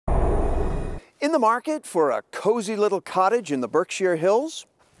In the market for a cozy little cottage in the Berkshire Hills?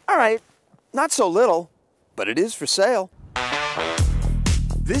 All right, not so little, but it is for sale.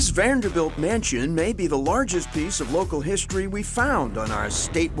 This Vanderbilt mansion may be the largest piece of local history we found on our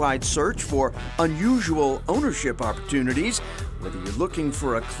statewide search for unusual ownership opportunities. Whether you're looking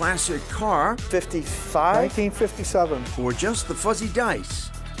for a classic car, 1957, or just the fuzzy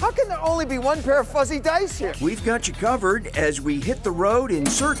dice. How can there only be one pair of fuzzy dice here? We've got you covered as we hit the road in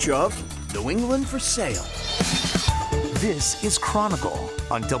search of New England for sale. This is Chronicle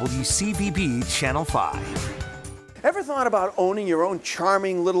on WCVB Channel 5. Ever thought about owning your own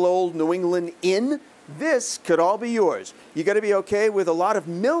charming little old New England inn? This could all be yours. You got to be okay with a lot of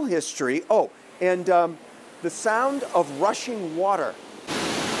mill history. Oh, and the sound of rushing water.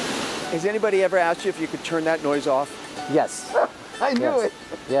 Has anybody ever asked you if you could turn that noise off? Yes. I knew it.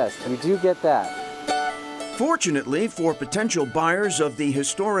 Yes, you do get that. Fortunately for potential buyers of the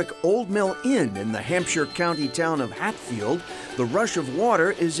historic Old Mill Inn in the Hampshire County town of Hatfield, the rush of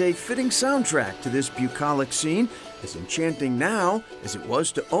water is a fitting soundtrack to this bucolic scene, as enchanting now as it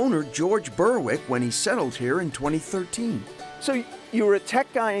was to owner George Berwick when he settled here in 2013. So you were a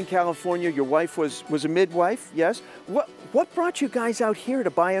tech guy in California, your wife was a midwife, yes? What brought you guys out here to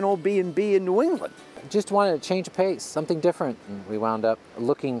buy an old B&B in New England? Just wanted to change pace, something different. And we wound up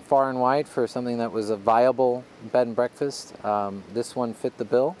looking far and wide for something that was a viable bed and breakfast. This one fit the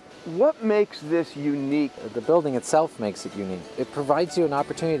bill. What makes this unique? The building itself makes it unique. It provides you an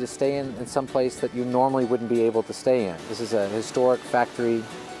opportunity to stay in some place that you normally wouldn't be able to stay in. This is a historic factory.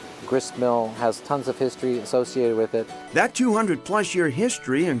 Grist mill has tons of history associated with it. That 200-plus year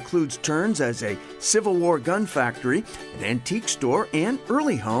history includes turns as a Civil War gun factory, an antique store, and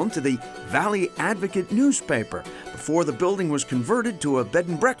early home to the Valley Advocate newspaper before the building was converted to a bed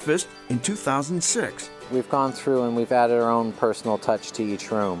and breakfast in 2006. We've gone through and we've added our own personal touch to each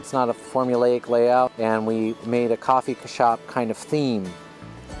room. It's not a formulaic layout, and we made a coffee shop kind of theme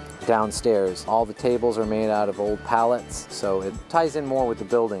downstairs. All the tables are made out of old pallets, so it ties in more with the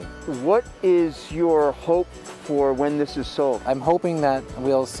building. What is your hope for when this is sold? I'm hoping that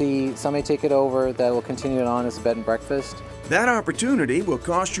we'll see somebody take it over that will continue it on as a bed and breakfast. That opportunity will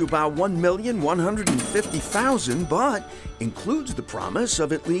cost you about $1,150,000, but includes the promise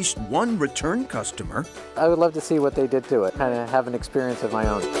of at least one return customer. I would love to see what they did to it, kind of have an experience of my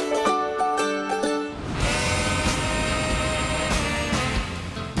own.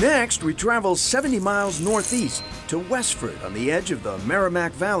 Next, we travel 70 miles northeast to Westford on the edge of the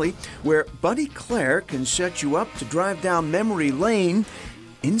Merrimack Valley, where Buddy Clare can set you up to drive down memory lane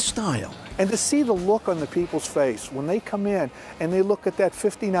in style. and to see the look on the people's face when they come in and they look at that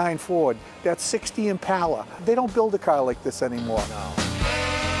 59 Ford, that 60 Impala. They don't build a car like this anymore. No.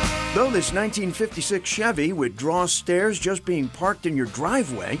 Though this 1956 Chevy would draw stares just being parked in your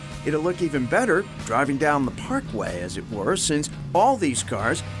driveway, it'll look even better driving down the parkway, as it were, since all these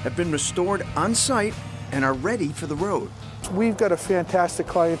cars have been restored on site and are ready for the road. We've got a fantastic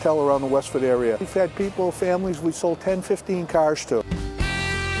clientele around the Westford area. We've had people, families, we sold 10, 15 cars to.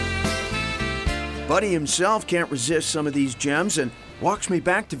 Buddy himself can't resist some of these gems and walks me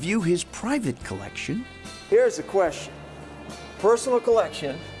back to view his private collection. Here's a question. Personal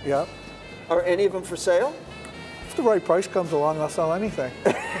collection. Yep. Are any of them for sale? If the right price comes along, I'll sell anything.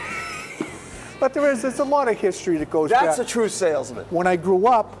 But there's a lot of history that goes back. That's a true salesman. When I grew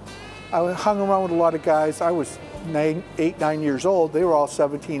up, I hung around with a lot of guys. I was 8, 9 years old. They were all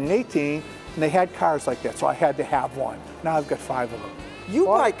 17 and 18, and they had cars like that, so I had to have one. Now I've got 5 of them. You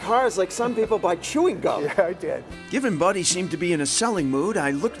buy cars like some people buy chewing gum. Yeah, I did. Given Buddy seemed to be in a selling mood,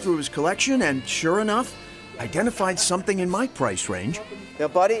 I looked through his collection and, sure enough, identified something in my price range. Now,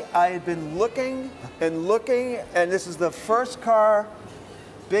 Buddy, I had been looking, and this is the first car.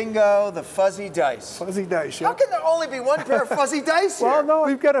 Bingo, the fuzzy dice. Fuzzy dice, yeah. How can there only be one pair of fuzzy dice here? Well, no,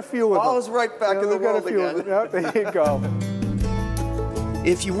 we've got a few of them. All is right back in the world again. Yeah, there you go.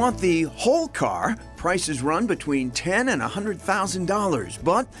 If you want the whole car, prices run between $10,000 and $100,000.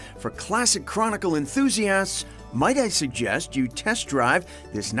 But for classic Chronicle enthusiasts, might I suggest you test drive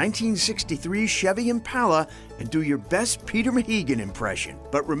this 1963 Chevy Impala and do your best Peter Mahegan impression.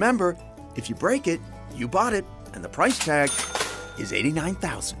 But remember, if you break it, you bought it, and the price tag is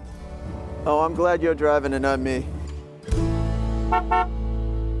 $89,000. Oh, I'm glad you're driving and not me.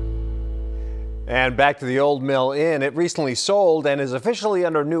 And back to the Old Mill Inn. It recently sold and is officially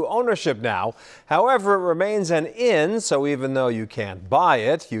under new ownership now. However, it remains an inn, so even though you can't buy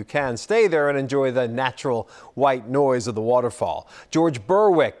it, you can stay there and enjoy the natural white noise of the waterfall. George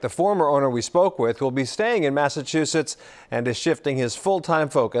Berwick, the former owner we spoke with, will be staying in Massachusetts and is shifting his full-time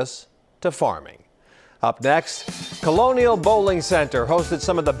focus to farming. Up next, Colonial Bowling Center hosted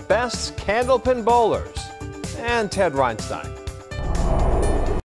some of the best candlepin bowlers. And Ted Reinstein.